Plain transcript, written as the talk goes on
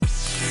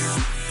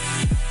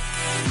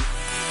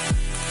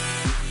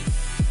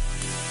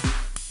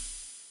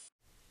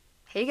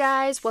Hey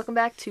guys, welcome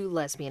back to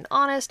Lesbian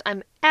Honest.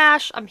 I'm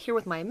Ash. I'm here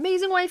with my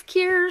amazing wife,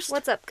 Kirst.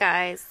 What's up,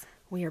 guys?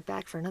 We are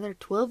back for another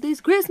 12 Days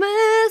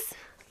Christmas.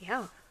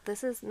 Yeah,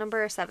 this is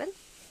number 7.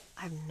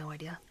 I have no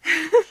idea.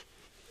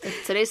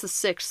 Today's the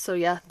 6th, so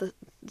yeah,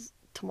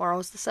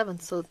 tomorrow's the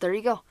 7th, so there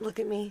you go. Look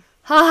at me.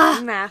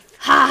 Ha! Math.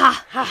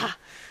 Ha! Ha!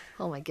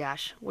 Oh my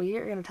gosh. We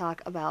are going to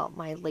talk about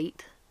my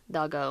late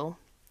doggo,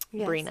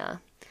 Yes.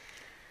 Brina.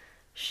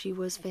 She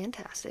was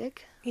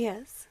fantastic.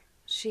 Yes.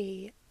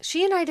 She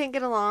and I didn't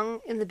get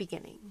along in the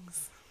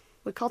beginnings.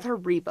 We called her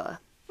Reba.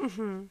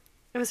 Mm-hmm.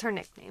 It was her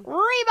nickname.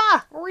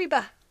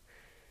 Reba!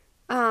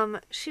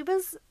 She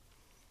was,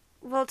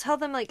 well, tell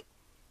them, like,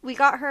 we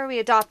got her, we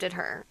adopted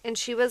her, and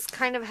she was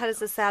kind of had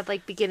a sad,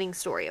 like, beginning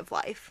story of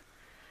life.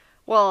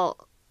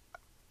 Well,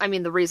 I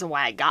mean, the reason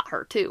why I got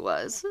her, too,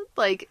 was,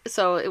 like,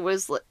 so it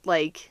was,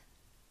 like,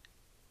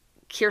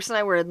 Kirst and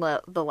I were in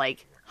the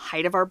like,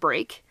 height of our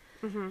break,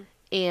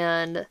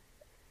 and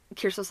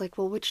Kirst was like,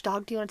 well, which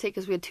dog do you want to take?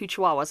 Because we had 2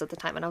 Chihuahuas at the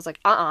time, and I was like,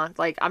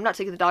 like, I'm not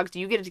taking the dogs,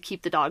 you get to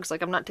keep the dogs,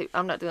 like, I'm not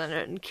doing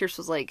it, and Kirst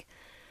was like,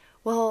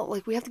 well,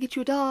 like, we have to get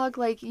you a dog,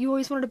 like, you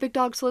always wanted a big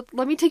dog, so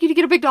let me take you to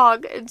get a big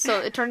dog, and so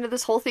it turned into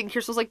this whole thing.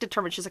 Kirst was, like,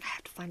 determined, she's like, I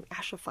have to find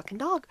Ash a fucking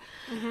dog.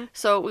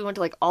 So we went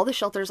to, like, all the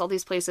shelters, all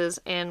these places,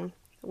 and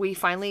we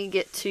finally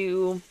get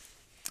to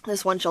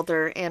this one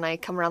shelter, and I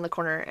come around the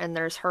corner, and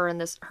there's her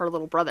and her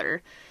little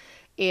brother,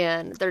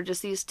 and they're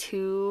just these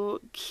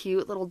 2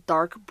 cute little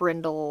dark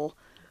brindle,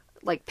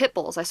 like, pit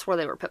bulls. I swore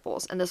they were pit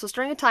bulls. And this was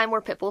during a time where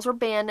pit bulls were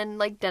banned in,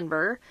 like,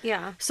 Denver.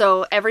 Yeah.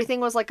 So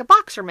everything was, like, a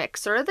boxer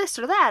mix, or this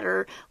or that,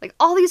 or, like,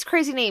 all these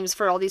crazy names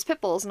for all these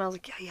pit bulls. And I was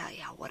like, yeah,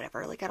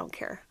 whatever. Like, I don't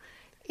care.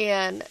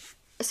 And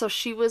so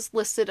she was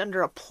listed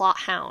under a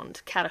plot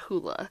hound,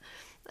 Catahoula.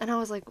 And I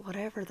was like,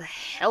 whatever the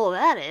hell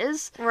that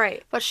is.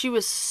 Right. But she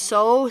was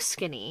so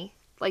skinny.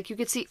 Like, you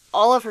could see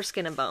all of her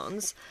skin and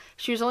bones.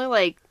 She was only,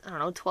 like, I don't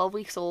know, 12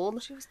 weeks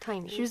old. She was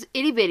tiny. She was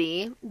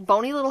itty-bitty,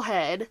 bony little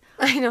head.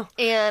 I know.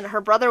 And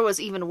her brother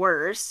was even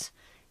worse.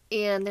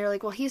 And they're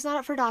like, well, he's not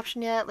up for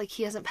adoption yet. Like,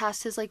 he hasn't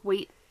passed his, like,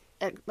 weight,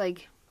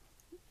 like,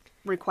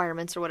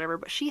 requirements or whatever.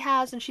 But she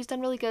has, and she's done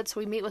really good. So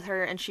we meet with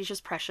her, and she's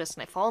just precious.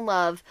 And I fall in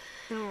love.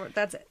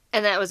 That's it.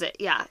 And that was it,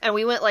 yeah. And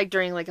we went, like,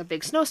 during, like, a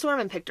big snowstorm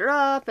and picked her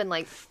up. And,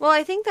 like... Well,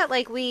 I think that,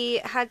 like,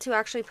 we had to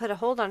actually put a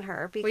hold on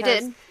her. Because... We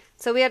did.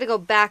 So we had to go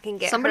back and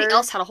get Somebody her.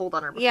 else had a hold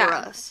on her before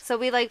us. So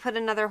we, like, put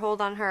another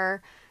hold on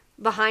her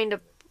behind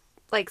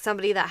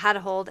somebody that had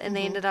a hold, and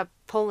they ended up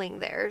pulling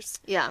theirs.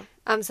 Yeah.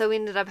 So we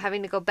ended up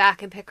having to go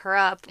back and pick her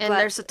up. And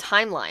there's a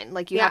timeline.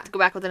 Like, you have to go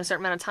back within a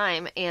certain amount of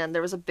time. And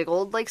there was a big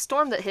old, like,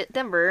 storm that hit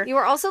Denver. You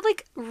were also,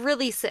 like,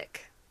 really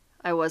sick.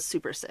 I was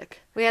super sick.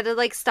 We had to,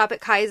 like, stop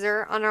at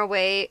Kaiser on our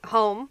way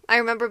home. I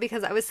remember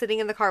because I was sitting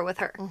in the car with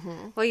her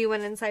while you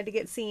went inside to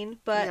get seen.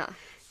 But... Yeah.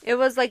 It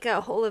was, like,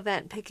 a whole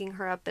event picking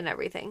her up and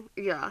everything.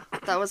 Yeah.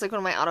 That was, like, one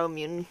of my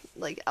autoimmune,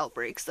 like,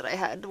 outbreaks that I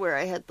had where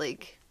I had,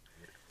 like...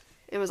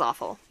 It was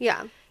awful.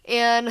 Yeah.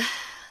 And,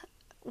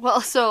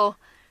 well, so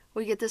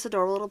we get this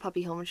adorable little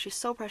puppy home, and she's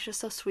so precious,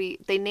 so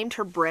sweet. They named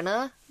her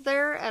Brenna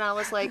there, and I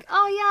was like,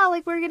 oh, yeah,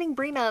 like, we're getting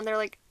Brina. And they're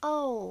like,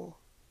 oh,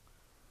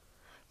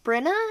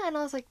 Brenna? And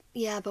I was like,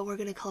 yeah, but we're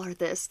going to call her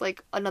this.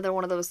 Like, another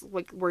one of those,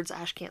 like, words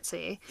Ash can't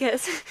say.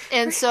 Yes.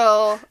 And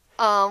so...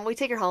 we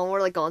take her home, we're,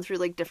 like, going through,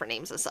 like, different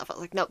names and stuff. I was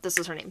like, nope, this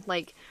is her name.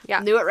 Like,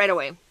 knew it right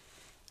away.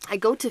 I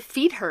go to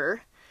feed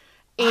her,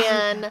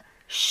 and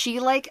she,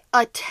 like,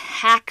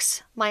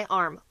 attacks my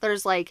arm.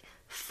 There's, like,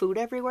 food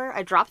everywhere.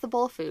 I drop the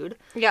bowl of food.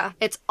 Yeah.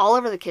 It's all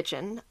over the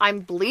kitchen.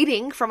 I'm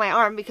bleeding from my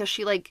arm because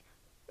she, like,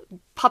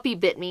 puppy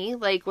bit me,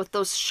 like, with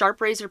those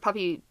sharp razor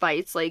puppy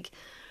bites, like...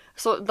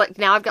 So, like,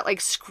 now I've got,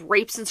 like,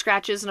 scrapes and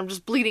scratches, and I'm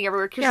just bleeding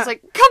everywhere. Kirsten's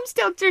like, come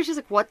downstairs. She's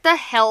like, what the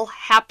hell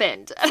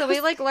happened? So we,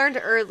 like, learned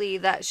early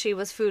that she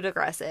was food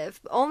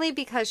aggressive. Only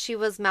because she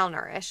was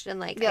malnourished,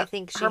 and, like, I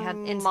think she had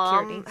insecurity.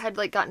 Mom had,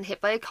 like, gotten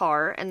hit by a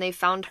car, and they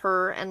found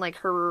her and, like,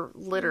 her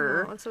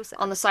litter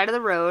on the side of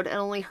the road, and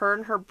only her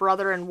and her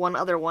brother and one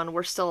other one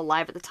were still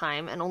alive at the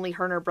time, and only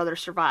her and her brother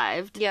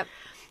survived. Yep.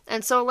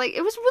 And so, like,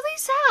 it was really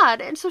sad.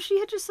 And so she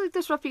had just, like,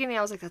 this rough beginning.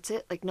 I was like, that's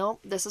it. Like, no,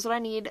 this is what I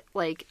need.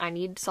 Like, I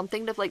need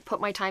something to, like,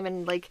 put my time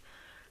and, like,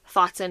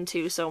 thoughts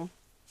into. So,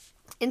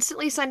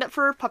 instantly signed up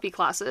for puppy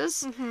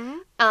classes.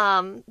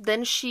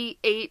 Then she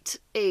ate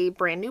a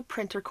brand new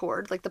printer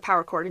cord, like the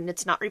power cord, and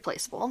it's not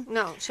replaceable.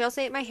 No, she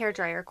also ate my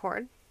hairdryer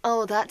cord.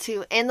 Oh, that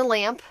too. And the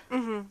lamp.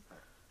 And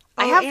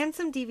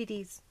some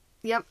DVDs.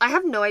 Yep. I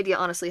have no idea,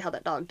 honestly, how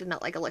that dog did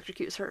not, like,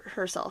 electrocute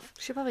herself.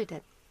 She probably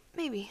did.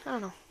 Maybe. I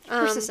don't know.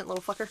 Persistent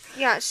little fucker.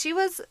 Yeah, she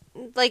was,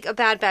 like, a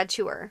bad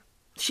chewer.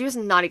 She was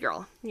a naughty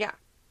girl. Yeah.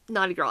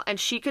 Naughty girl. And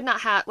she could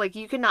not have, like,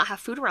 you could not have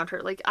food around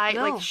her. Like,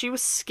 like, she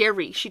was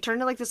scary. She turned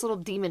into, like, this little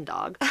demon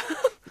dog.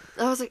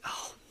 I was like,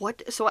 oh,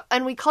 what? So,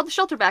 and we called the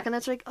shelter back, and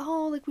that's like,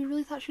 oh, like, we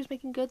really thought she was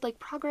making good, like,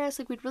 progress.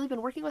 Like, we'd really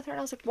been working with her. And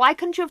I was like, why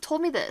couldn't you have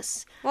told me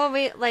this? Well,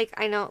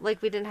 I know,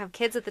 like, we didn't have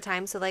kids at the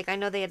time, so, like, I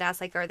know they had asked,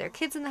 like, are there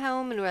kids in the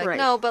home? And we were like,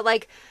 no, but,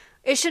 like,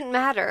 it shouldn't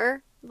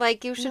matter.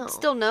 Like, you should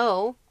still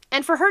know.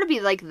 And for her to be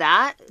like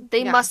that,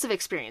 they Yeah. must have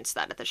experienced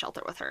that at the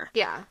shelter with her.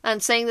 Yeah.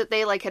 And saying that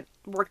they, like, had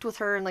worked with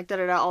her and, like,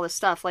 da-da-da, all this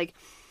stuff. Like,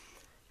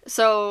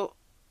 so...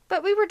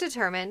 But we were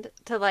determined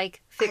to,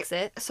 like, fix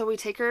it. So we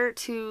take her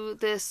to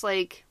this,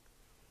 like,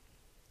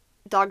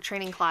 dog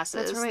training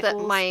classes That's where that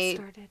my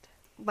started.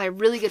 my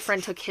really good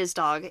friend took his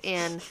dog,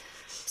 and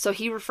so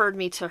he referred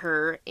me to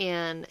her,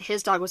 and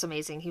his dog was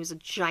amazing. He was a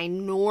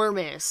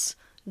ginormous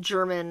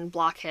German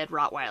blockhead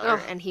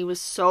Rottweiler, and he was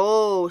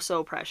so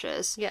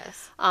precious.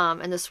 Yes.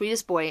 And the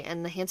sweetest boy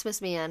and the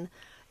handsomest man,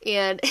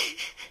 and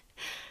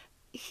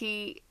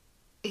he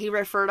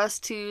referred us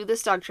to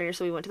this dog trainer,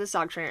 so we went to this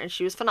dog trainer, and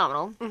she was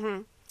phenomenal.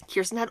 Mm-hmm.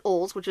 Kirsten had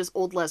OLS, which is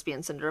old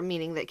lesbian syndrome,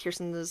 meaning that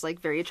Kirsten is, like,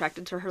 very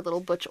attracted to her little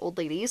butch old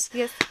ladies.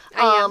 Yes,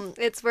 I am.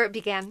 It's where it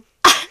began.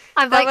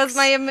 That was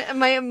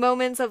my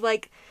moments of,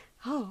 like,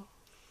 oh.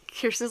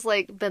 Kirsten's,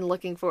 like, been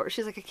looking for...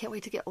 She's like, I can't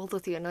wait to get old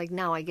with you. And, like,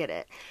 now I get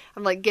it.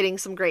 I'm, like, getting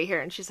some gray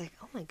hair. And she's like,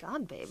 oh, my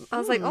God, babe. I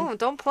was like, oh,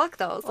 don't pluck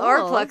those.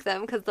 Or pluck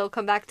them, because they'll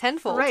come back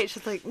tenfold. Right.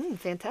 She's like,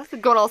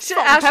 fantastic. Going all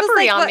salt and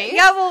peppery on me.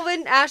 Yeah, well,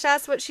 when Ash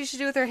asked what she should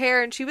do with her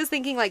hair, and she was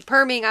thinking, like,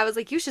 perming, I was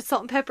like, you should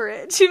salt and pepper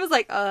it. She was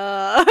like,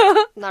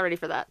 Not ready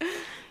for that.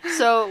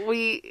 So,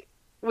 we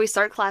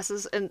start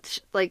classes, and,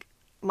 like...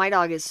 My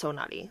dog is so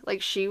naughty.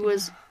 Like, she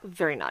was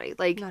very naughty.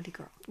 Like, naughty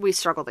girl. We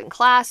struggled in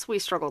class. We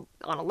struggled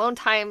on alone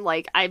time.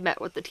 Like, I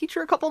met with the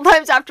teacher a couple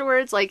times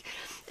afterwards. Like,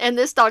 and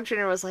this dog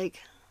trainer was like,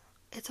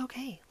 it's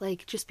okay.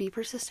 Like, just be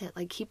persistent.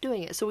 Like, keep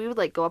doing it. So we would,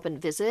 like, go up and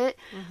visit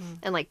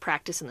and, like,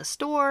 practice in the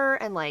store.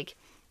 And, like,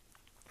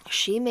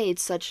 she made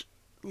such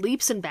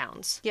leaps and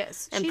bounds.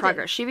 Yes, and she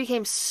progress. did. She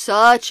became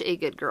such a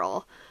good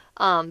girl.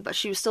 But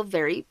she was still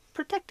very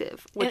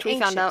protective, which we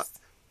found out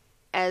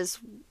as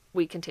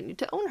we continued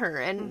to own her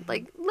and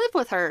like live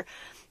with her.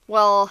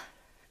 Well,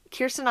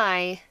 Kirsten and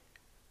I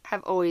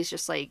have always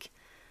just like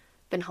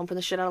been humping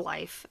the shit out of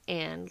life,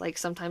 and like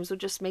sometimes would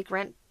just make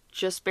rent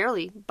just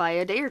barely by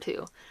a day or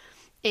two.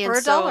 And or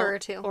a dollar or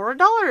two. Or a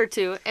dollar or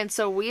two. And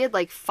so we had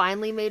like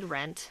finally made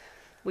rent.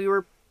 We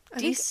were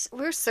we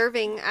were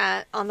serving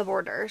on the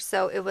border,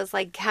 so it was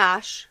like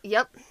cash.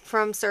 Yep.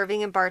 From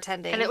serving and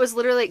bartending. And it was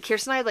literally like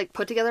Kirsten and I had like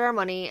put together our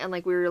money, and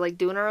like we were like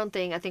doing our own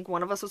thing. I think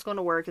one of us was going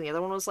to work and the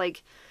other one was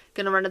like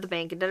gonna run to the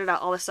bank and da-da-da,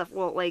 all this stuff.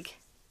 Well, like,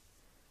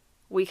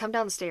 we come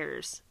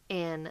downstairs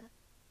and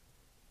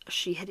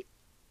she had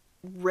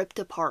ripped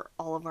apart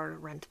all of our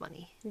rent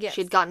money. Yes.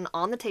 She had gotten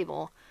on the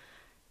table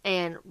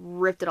and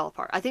ripped it all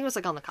apart. I think it was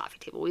like on the coffee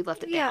table. We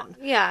left it down.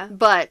 Yeah.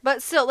 But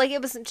still, like,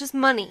 it was just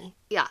money.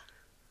 Yeah.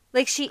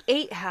 Like, she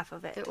ate half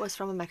of it. It was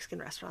from a Mexican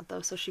restaurant,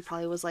 though, so she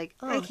probably was like,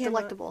 I oh, can't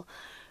delectable.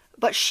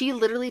 But she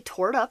literally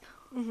tore it up.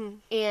 Mm-hmm.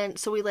 And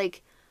so we,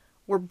 like,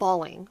 we're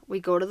bawling. We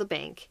go to the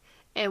bank,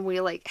 and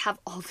we, like, have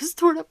all this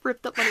torn up,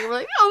 ripped up money. We're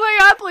like, oh my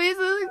God, please,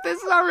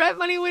 this is our rent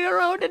money. We don't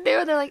know what to do.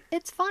 And they're like,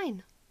 it's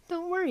fine.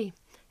 Don't worry.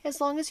 As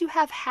long as you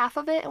have half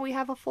of it and we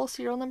have a full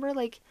serial number,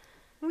 like,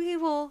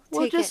 we'll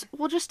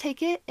just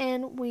take it,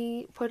 and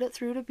we put it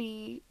through to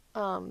be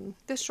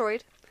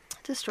destroyed,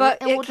 but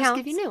and we'll just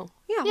give you new.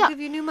 Yeah, we'll give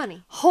you new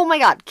money. Oh my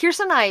God,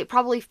 Kirsten and I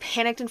probably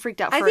panicked and freaked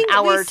out for an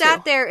hour or two. I think we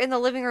sat there in the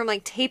living room,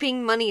 like,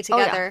 taping money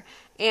together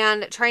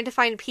and trying to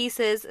find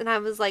pieces, and I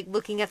was, like,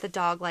 looking at the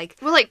dog, like...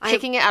 We're, like,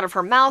 picking it out of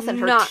her mouth and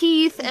her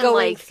teeth, and,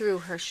 going like... through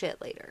her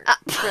shit later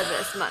for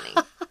this money.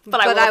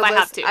 but I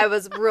have to. I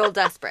was real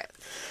desperate.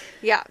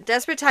 Yeah,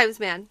 desperate times,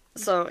 man.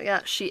 So,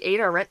 yeah, she ate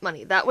our rent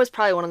money. That was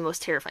probably one of the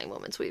most terrifying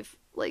moments we've,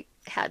 like,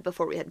 had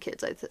before we had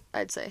kids,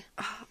 I'd say.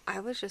 I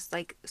was just,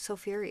 like, so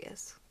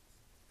furious.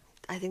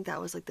 I think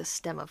that was, like, the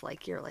stem of,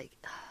 like, you're like,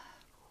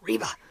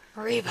 Reba.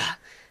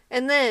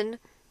 And then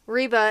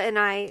Reba and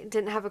I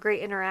didn't have a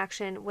great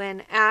interaction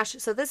when Ash...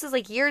 So this is,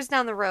 like, years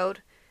down the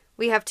road.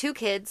 We have 2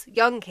 kids,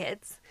 young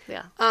kids.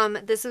 Yeah.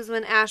 This is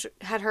when Ash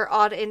had her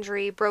odd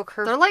injury, broke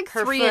her. They're like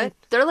her 3 foot. and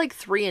they're like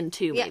 3 and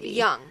 2, maybe.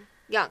 Yeah,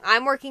 young.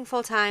 I'm working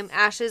full time.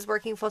 Ash is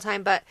working full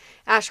time, but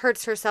Ash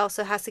hurts herself,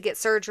 so has to get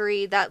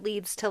surgery. That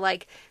leads to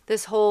like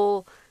this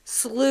whole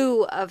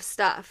slew of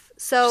stuff.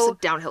 So just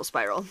a downhill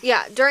spiral.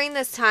 Yeah, during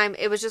this time,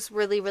 it was just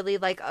really, really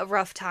like a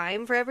rough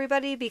time for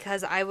everybody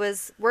because I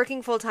was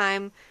working full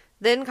time.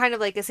 Then kind of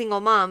like a single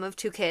mom of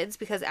 2 kids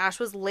because Ash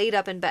was laid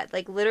up in bed.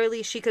 Like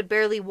literally she could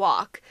barely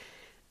walk.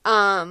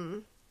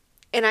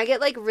 And I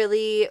get like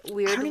really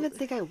weird. I don't even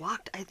think I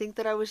walked. I think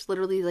that I was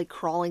literally like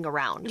crawling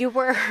around. You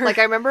were. Like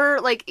I remember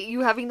like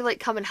you having to like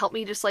come and help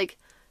me just like.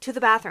 To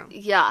the bathroom.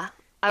 Yeah.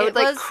 I would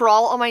like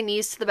crawl on my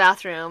knees to the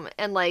bathroom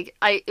and like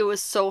it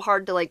was so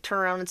hard to like turn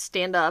around and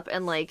stand up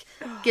and like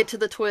get to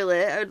the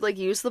toilet. I would like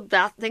use the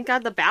bath. Thank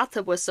God the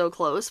bathtub was so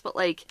close, but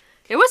like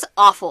it was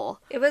awful.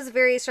 It was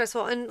very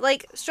stressful and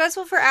like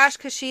stressful for Ash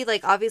because she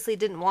like obviously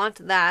didn't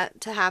want that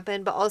to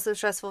happen, but also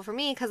stressful for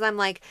me because I'm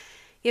like,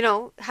 you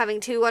know, having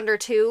 2 under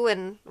 2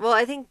 and well,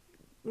 I think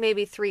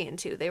maybe 3 and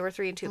 2. They were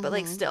 3 and 2, but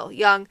like still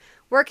young,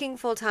 working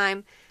full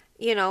time.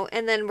 You know,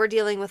 and then we're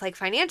dealing with, like,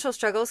 financial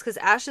struggles because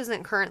Ash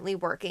isn't currently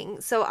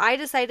working. So I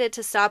decided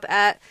to stop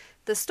at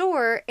the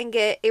store and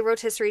get a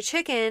rotisserie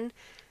chicken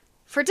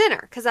for dinner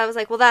because I was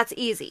like, well, that's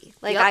easy.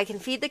 Like, I can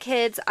feed the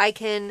kids. I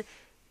can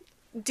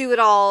do it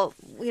all,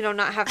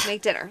 not have to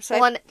make dinner.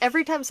 So and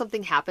every time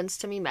something happens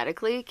to me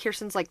medically,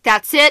 Kirsten's like,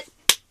 that's it.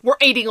 We're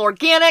eating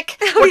organic.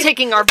 We're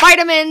taking our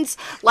vitamins.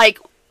 Like,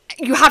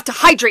 you have to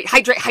hydrate.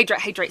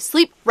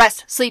 Sleep,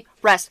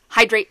 rest,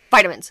 hydrate,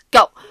 vitamins.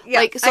 Go. Yeah,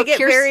 like, so I get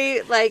very,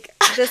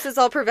 this is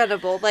all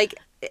preventable. Like,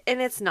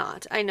 and it's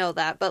not. I know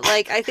that. But,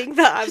 I think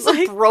that I'm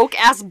like... a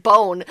broke-ass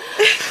bone.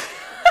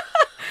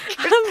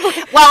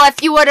 Well,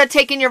 if you would have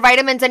taken your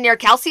vitamins and your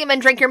calcium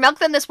and drank your milk,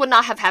 then this would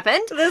not have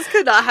happened. This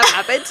could not have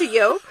happened to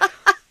you.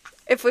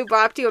 If we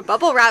wrapped you in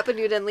bubble wrap and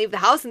you didn't leave the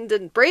house and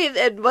didn't breathe,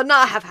 it would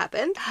not have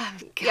happened. Oh,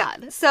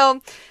 God. Yeah.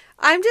 So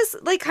I'm just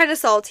kind of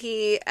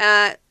salty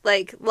at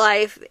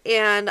life,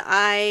 and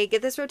I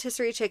get this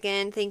rotisserie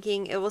chicken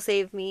thinking it will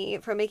save me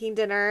from making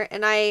dinner,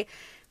 and I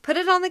put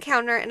it on the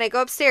counter, and I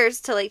go upstairs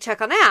to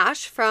check on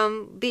Ash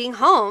from being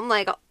home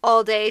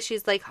all day.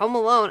 She's home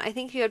alone. I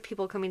think you had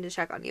people coming to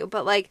check on you,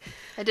 but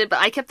I did, but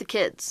I kept the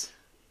kids.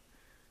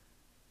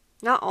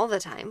 Not all the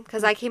time,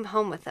 because I came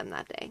home with them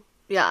that day.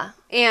 Yeah.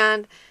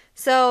 And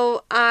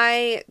so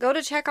I go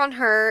to check on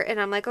her, and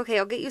I'm like, okay,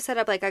 I'll get you set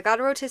up. I got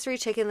a rotisserie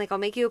chicken. I'll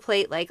make you a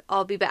plate.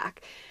 I'll be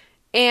back.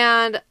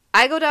 And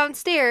I go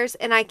downstairs,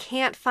 and I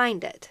can't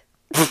find it.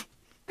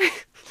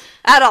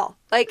 At all.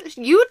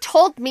 You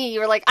told me, you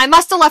were like, I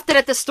must have left it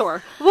at the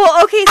store.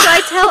 Well, okay, so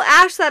I tell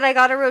Ash that I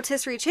got a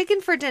rotisserie chicken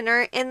for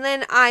dinner, and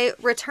then I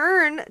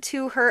return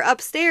to her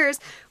upstairs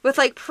with,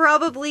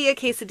 probably a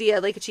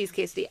quesadilla, a cheese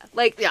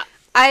quesadilla. Yeah.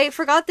 I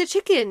forgot the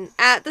chicken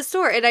at the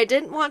store, and I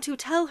didn't want to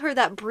tell her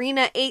that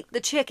Brina ate the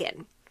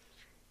chicken.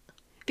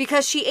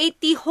 Because she ate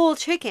the whole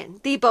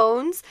chicken. The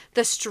bones,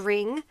 the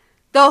string,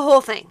 the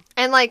whole thing.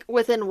 And,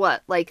 within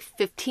what?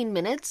 15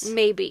 minutes?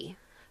 Maybe.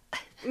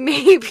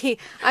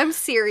 I'm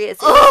serious.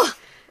 Ugh!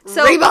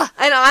 So, Reba!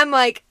 And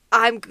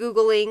I'm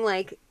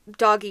Googling,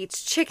 dog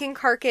eats chicken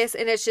carcass,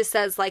 and it just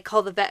says,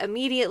 call the vet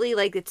immediately.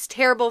 It's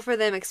terrible for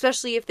them,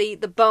 especially if they eat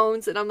the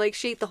bones. And I'm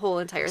she ate the whole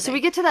entire thing. So we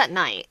get to that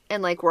night,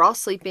 and, we're all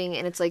sleeping,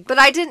 and it's But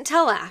I didn't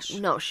tell Ash.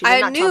 No, she did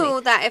not tell me. I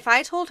knew that if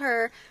I told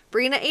her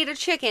Brina ate a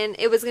chicken,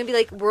 it was going to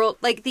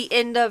be, the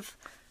end of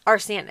our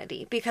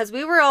sanity. Because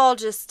we were all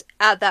just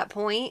at that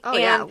point. Oh,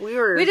 and yeah,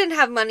 we didn't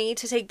have money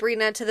to take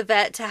Brina to the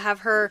vet to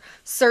have her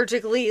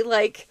surgically,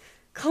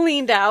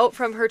 cleaned out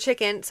from her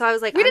chicken. So I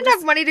was like, we didn't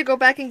have money to go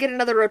back and get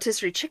another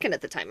rotisserie chicken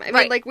at the time. I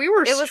mean, we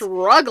were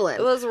struggling.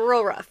 It was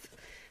real rough.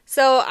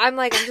 So I'm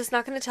I'm just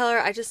not going to tell her.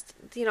 I just,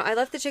 I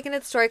left the chicken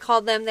at the store. I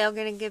called them. They're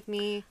going to give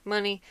me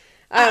money.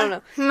 I don't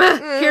know.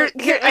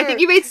 Here, I think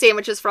you made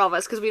sandwiches for all of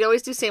us because we'd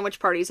always do sandwich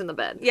parties in the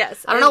bed.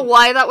 Yes. I don't know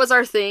why that was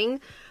our thing.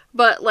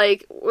 But,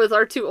 with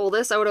our two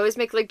oldest, I would always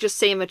make, just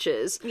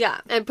sandwiches. Yeah.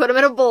 And put them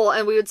in a bowl,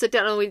 and we would sit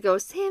down and we'd go,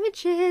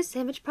 sandwiches,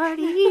 sandwich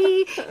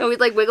party. And we'd,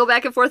 wiggle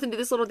back and forth and do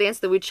this little dance,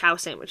 then we'd chow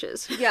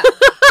sandwiches. Yeah.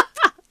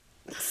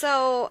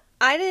 So,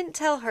 I didn't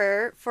tell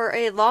her for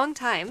a long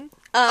time.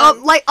 A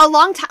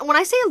long time. When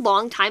I say a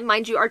long time,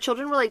 mind you, our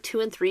children were,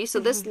 2 and 3, so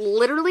this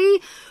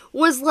literally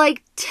was,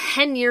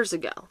 10 years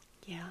ago.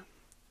 Yeah.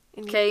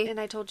 Okay? And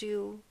I told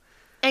you...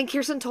 And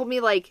Kirsten told me,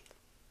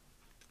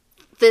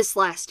 this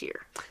last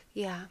year.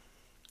 Yeah.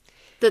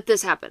 That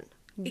this happened.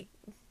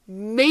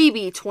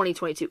 Maybe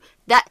 2022.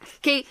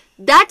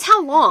 That's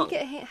how long. I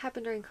think it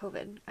happened during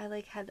COVID.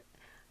 I, had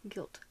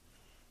guilt.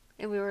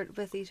 And we were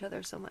with each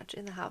other so much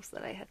in the house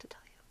that I had to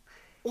tell you.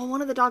 Well,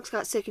 one of the dogs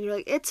got sick, and you're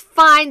like, it's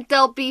fine,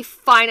 they'll be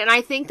fine. And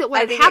I think that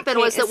what had happened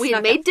was that we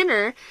had made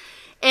dinner,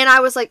 and I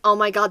was like, oh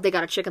my God, they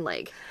got a chicken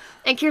leg.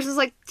 And Kirsten's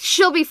like,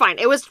 she'll be fine.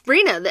 It was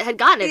Brina that had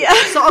gotten it. Yeah.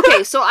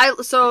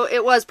 So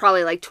it was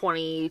probably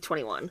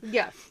 2021.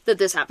 Yeah. That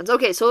this happens.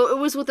 Okay, so it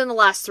was within the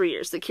last 3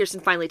 years that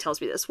Kirsten finally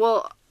tells me this.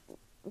 Well,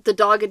 the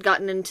dog had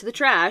gotten into the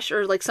trash,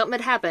 or something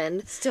had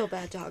happened. Still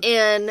bad dog.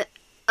 And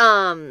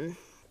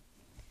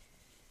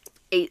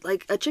ate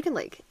a chicken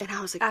leg. And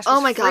I was like,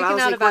 oh my God. I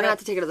was like, we're gonna have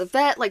to take her to the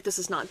vet. This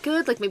is not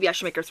good. maybe I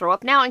should make her throw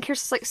up now. And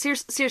Kirsten's like,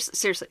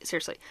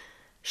 seriously.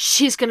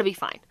 She's gonna be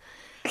fine.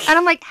 And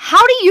I'm like, how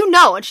do you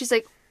know? And she's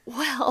like,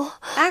 well,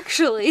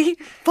 actually,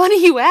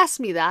 funny you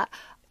asked me that.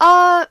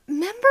 Remember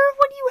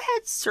when you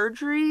had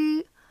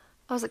surgery?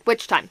 I was like,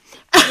 which time?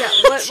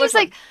 Yeah, she's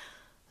like,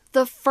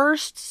 the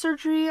first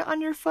surgery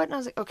on your foot? And I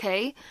was like,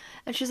 okay.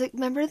 And she's like,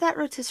 remember that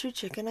rotisserie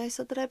chicken I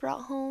said that I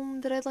brought home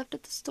that I left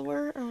at the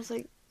store? And I was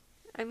like,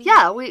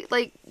 yeah,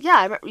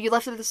 I remember you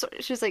left it at the store.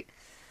 She's like,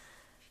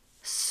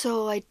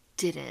 so I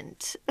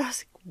didn't. And I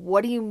was like,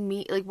 what do you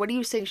mean? What are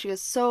you saying? She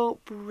goes, so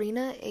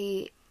Brina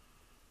ate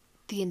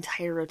the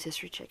entire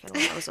rotisserie chicken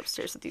when I was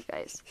upstairs with you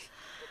guys.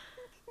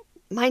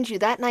 Mind you,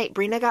 that night,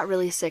 Brina got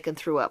really sick and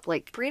threw up.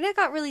 Brina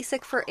got really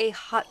sick for a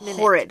hot minute.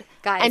 Horrid.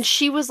 Guys. And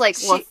she was,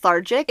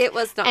 lethargic. It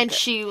was not And good.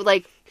 she,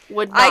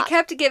 would not. I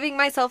kept giving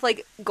myself,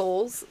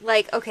 goals.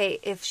 Okay,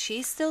 if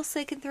she's still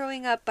sick and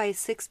throwing up by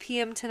 6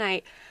 p.m.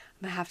 tonight,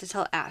 I'm going to have to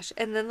tell Ash.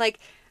 And then,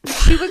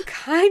 she would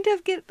kind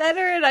of get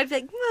better, and I'd be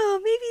like, well,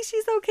 maybe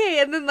she's okay.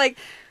 And then,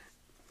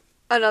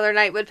 another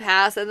night would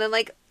pass, and then,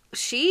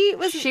 she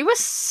was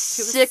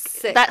sick.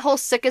 That whole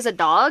sick as a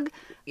dog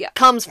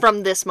comes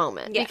from this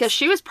moment. Yes. Because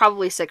she was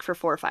probably sick for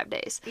 4 or 5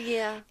 days.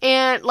 Yeah.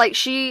 And,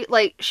 she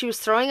was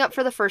throwing up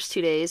for the first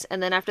 2 days,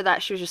 and then after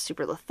that, she was just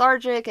super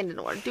lethargic and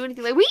didn't want to do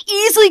anything. Like, we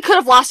easily could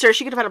have lost her.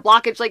 She could have had a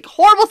blockage. Like,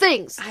 horrible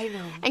things. I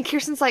know. And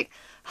Kirsten's like,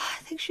 oh,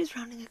 I think she's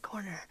rounding a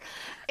corner.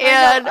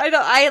 And I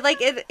know. I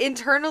like it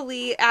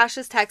internally. Ash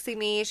is texting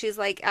me. She's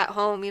like at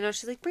home.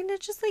 She's like, Brenda's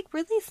just like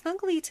really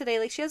snuggly today.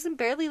 Like she hasn't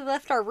barely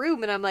left our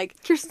room. And I'm like,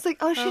 Kirsten's like,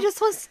 oh, she just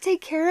wants to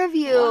take care of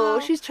you. Wow.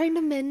 She's trying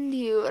to mend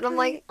you. And I'm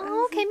like,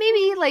 oh, okay,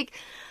 maybe like,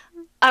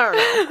 I don't know.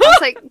 I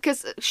was like,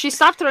 because she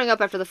stopped throwing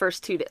up after the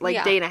first 2 days,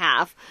 day and a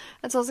half.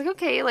 And so I was like,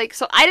 okay,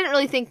 so I didn't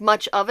really think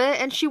much of it.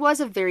 And she was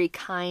a very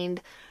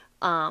kind,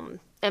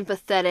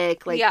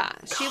 empathetic,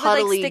 she would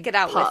cuddly stick it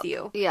out pup. with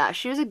you. Yeah,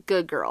 she was a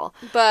good girl.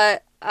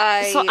 But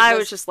I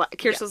was just like,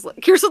 Kirsten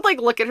would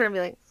look at her and be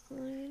like,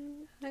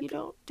 you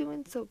don't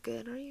doing so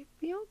good. Are you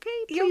okay?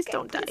 Please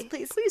don't die.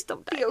 Please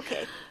don't die. Be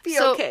okay. Be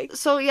so, okay.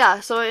 So yeah,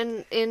 so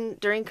in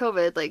during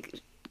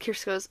COVID,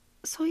 Kirsten goes,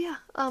 so yeah,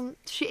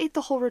 she ate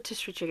the whole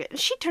rotisserie chicken and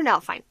she turned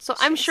out fine. So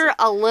I'm sure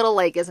a little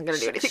isn't going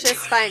to do anything.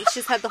 She's fine.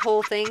 She's had the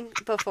whole thing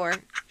before.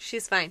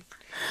 She's fine.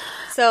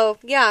 So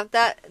yeah,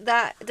 that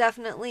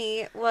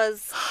definitely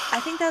was. I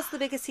think that's the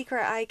biggest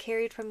secret I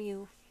carried from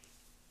you.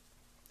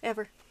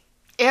 Ever.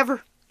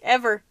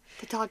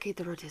 The dog ate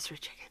the rotisserie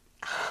chicken.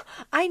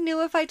 I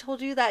knew if I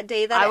told you that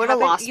day that I would have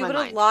lost you my would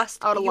mind. have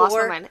lost. I would have lost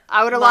my mind.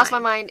 I would have lost my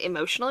mind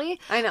emotionally.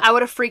 I know. I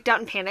would have freaked out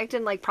and panicked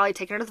and probably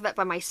taken her to the vet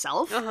by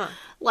myself. Uh-huh.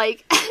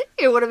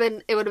 It would have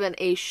been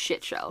a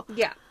shit show.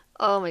 Yeah.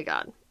 Oh my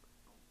god.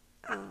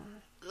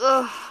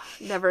 Ugh,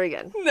 never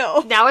again.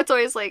 No. Now it's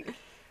always like,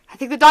 I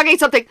think the dog ate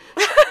something.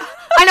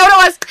 I know what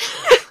it was.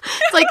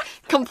 It's like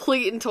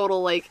complete and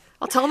total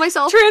I'll tell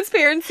myself.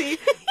 Transparency.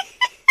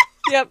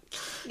 Yep.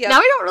 Now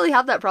we don't really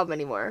have that problem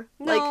anymore.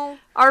 No.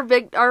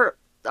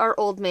 Our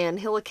old man,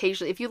 he'll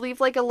occasionally, if you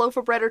leave a loaf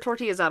of bread or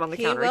tortillas out on the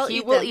counter,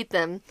 he will eat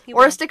them.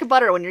 Or a stick of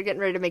butter when you're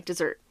getting ready to make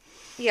dessert.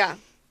 Yeah.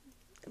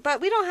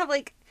 But we don't have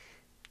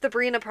the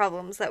Brina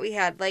problems that we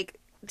had.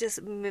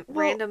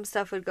 Random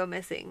stuff would go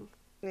missing.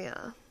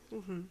 Yeah.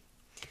 Mm-hmm.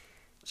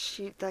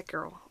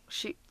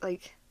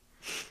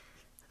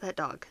 That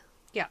dog.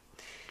 Yeah.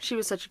 She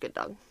was such a good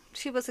dog.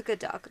 She was a good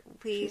dog.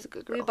 She was a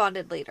good girl. We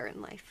bonded later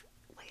in life.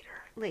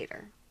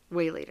 Later.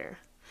 Way later.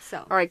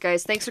 So. All right,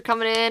 guys. Thanks for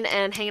coming in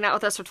and hanging out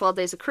with us for 12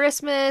 Days of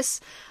Christmas.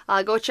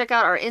 Go check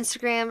out our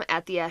Instagram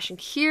at the Ash and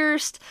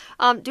Kirst.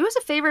 Do us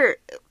a favor.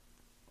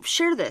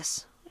 Share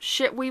this.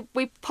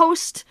 We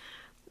post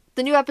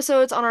the new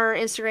episodes on our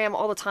Instagram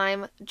all the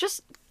time.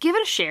 Just give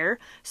it a share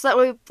so that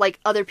way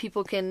other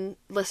people can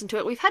listen to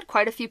it. We've had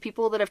quite a few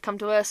people that have come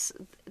to us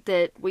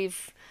that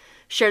we've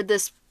shared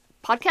this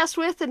podcast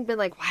with and been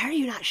like, why are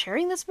you not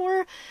sharing this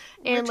more?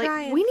 And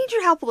we need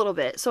your help a little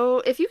bit. So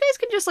if you guys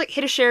could just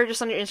hit a share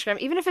just on your Instagram,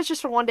 even if it's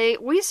just for one day,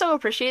 we so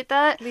appreciate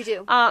that. We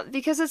do.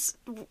 Because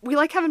we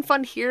like having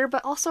fun here,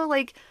 but also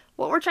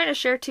what we're trying to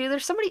share too,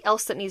 there's somebody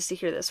else that needs to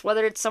hear this,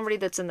 whether it's somebody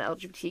that's in the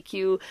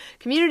LGBTQ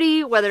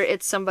community, whether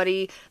it's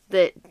somebody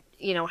that,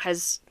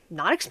 has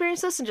not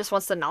experienced this and just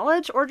wants the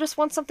knowledge or just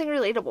wants something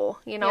relatable,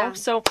 Yeah.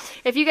 So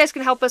if you guys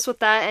can help us with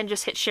that and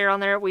just hit share on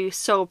there, we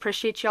so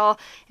appreciate y'all,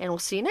 and we'll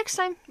see you next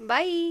time.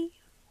 Bye.